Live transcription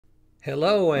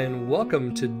Hello and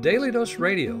welcome to Daily Dose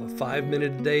Radio, a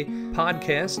 5-minute-a-day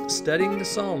podcast studying the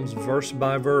Psalms verse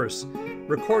by verse,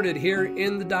 recorded here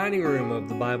in the dining room of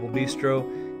the Bible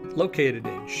Bistro, located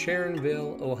in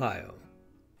Sharonville, Ohio.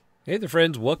 Hey there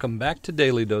friends, welcome back to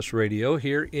Daily Dose Radio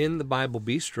here in the Bible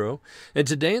Bistro. And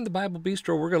today in the Bible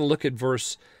Bistro we're going to look at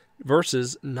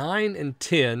verses 9 and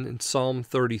 10 in Psalm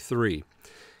 33.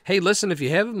 Hey, listen, if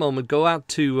you have a moment, go out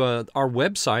to our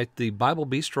website. The Bible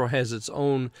Bistro has its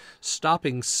own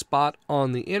stopping spot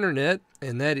on the internet,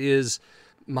 and that is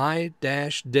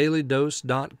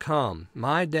my-dailydose.com.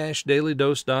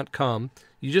 my-dailydose.com.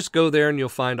 You just go there and you'll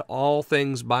find all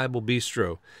things Bible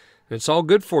Bistro. And it's all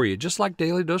good for you, just like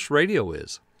Daily Dose Radio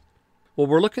is. Well,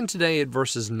 we're looking today at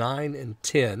verses 9 and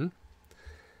 10.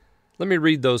 Let me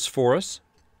read those for us.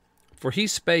 For he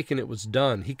spake, and it was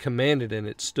done. He commanded, and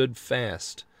it stood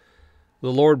fast.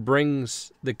 The Lord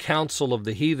brings the counsel of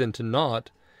the heathen to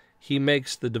naught. He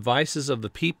makes the devices of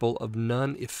the people of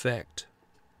none effect.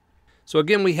 So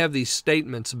again, we have these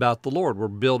statements about the Lord. We're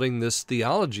building this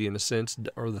theology, in a sense,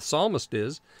 or the psalmist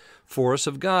is, for us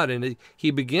of God. And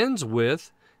he begins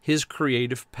with his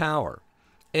creative power.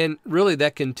 And really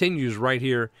that continues right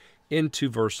here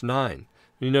into verse 9.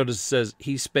 You notice it says,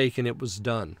 he spake and it was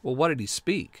done. Well, what did he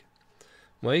speak?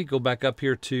 Well, you go back up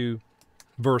here to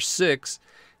verse 6,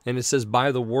 and it says,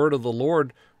 by the word of the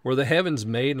Lord were the heavens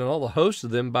made, and all the host of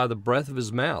them by the breath of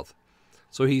his mouth.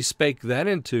 So he spake that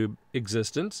into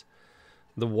existence.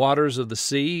 The waters of the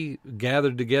sea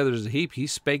gathered together as a heap, he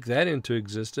spake that into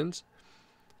existence.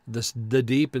 The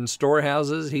deep in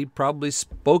storehouses, he probably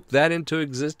spoke that into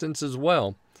existence as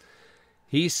well.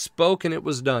 He spoke and it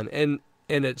was done. And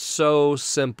it's so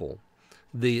simple.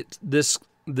 This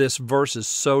verse is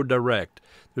so direct.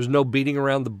 There's no beating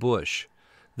around the bush.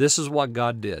 This is what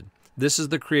God did. This is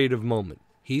the creative moment.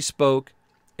 He spoke,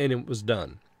 and it was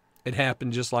done. It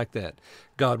happened just like that.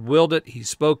 God willed it. He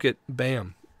spoke it.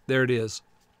 Bam. There it is.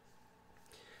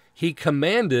 He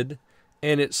commanded,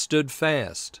 and it stood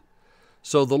fast.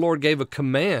 So the Lord gave a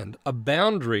command, a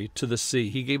boundary to the sea.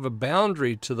 He gave a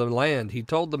boundary to the land. He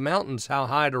told the mountains how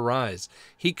high to rise.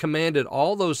 He commanded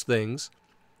all those things,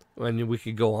 and we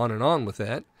could go on and on with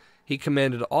that. He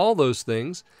commanded all those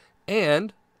things,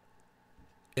 and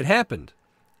it happened,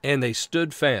 and they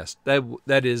stood fast.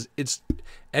 That is, it's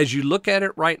as you look at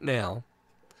it right now,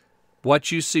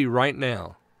 what you see right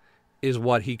now is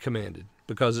what he commanded,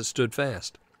 because it stood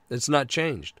fast. It's not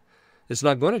changed. It's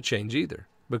not going to change either,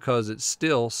 because it's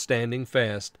still standing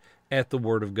fast at the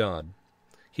word of God.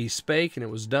 He spake, and it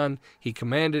was done. He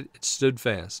commanded, it stood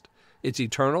fast. It's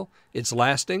eternal. It's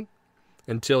lasting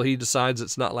until he decides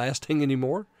it's not lasting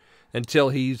anymore, until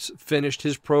he's finished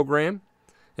his program,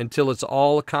 until it's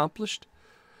all accomplished.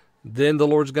 Then the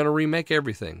Lord's going to remake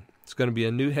everything. It's going to be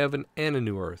a new heaven and a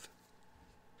new earth.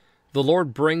 The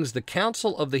Lord brings the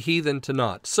counsel of the heathen to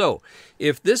naught. So,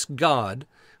 if this God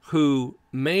who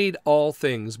made all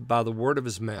things by the word of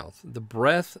his mouth, the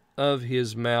breath of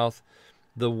his mouth,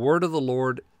 the word of the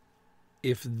Lord,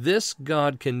 if this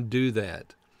God can do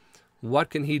that, what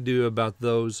can he do about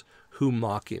those who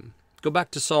mock him? Go back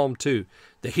to Psalm 2.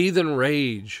 The heathen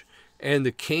rage, and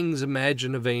the kings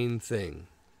imagine a vain thing.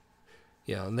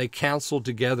 Yeah, and they counsel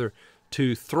together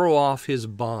to throw off his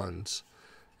bonds.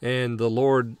 And the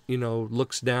Lord,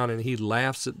 looks down and he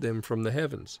laughs at them from the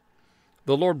heavens.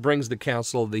 The Lord brings the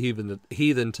counsel of the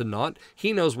heathen to naught.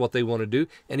 He knows what they want to do,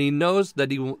 and he knows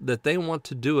that they want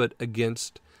to do it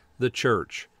against the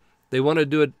church. They want to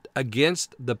do it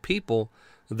against the people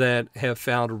that have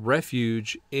found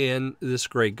refuge in this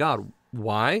great God.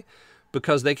 Why?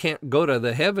 Because they can't go to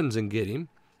the heavens and get him.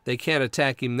 They can't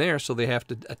attack him there, so they have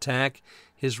to attack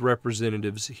his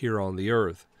representatives here on the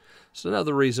earth. It's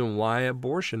another reason why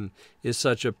abortion is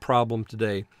such a problem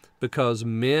today, because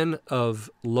men of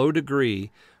low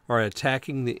degree are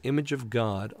attacking the image of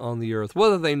God on the earth,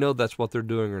 whether they know that's what they're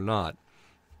doing or not.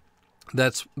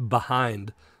 That's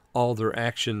behind all their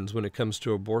actions when it comes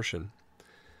to abortion.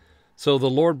 So the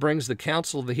Lord brings the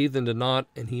counsel of the heathen to naught,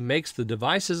 and he makes the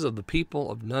devices of the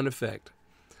people of none effect.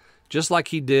 Just like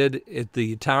he did at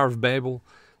the Tower of Babel,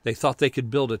 they thought they could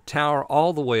build a tower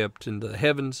all the way up into the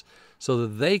heavens so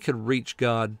that they could reach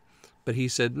God. But he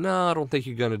said, no, I don't think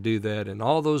you're going to do that. And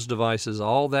all those devices,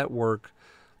 all that work,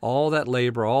 all that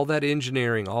labor, all that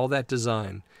engineering, all that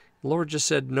design, the Lord just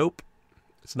said, nope,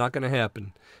 it's not going to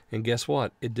happen. And guess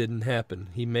what? It didn't happen.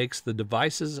 He makes the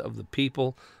devices of the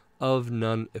people of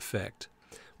none effect.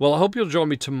 Well, I hope you'll join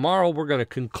me tomorrow. We're going to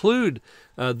conclude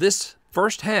this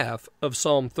first half of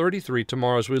Psalm 33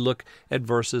 tomorrow as we look at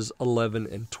verses 11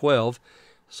 and 12.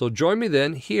 So join me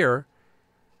then here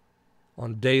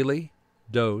on Daily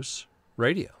Dose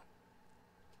Radio.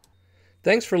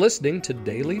 Thanks for listening to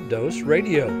Daily Dose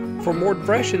Radio. For more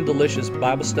fresh and delicious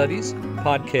Bible studies,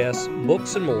 podcasts,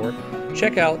 books, and more,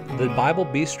 check out the Bible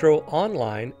Bistro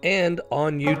online and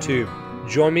on YouTube.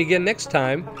 Join me again next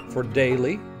time for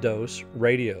Daily Dose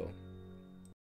Radio.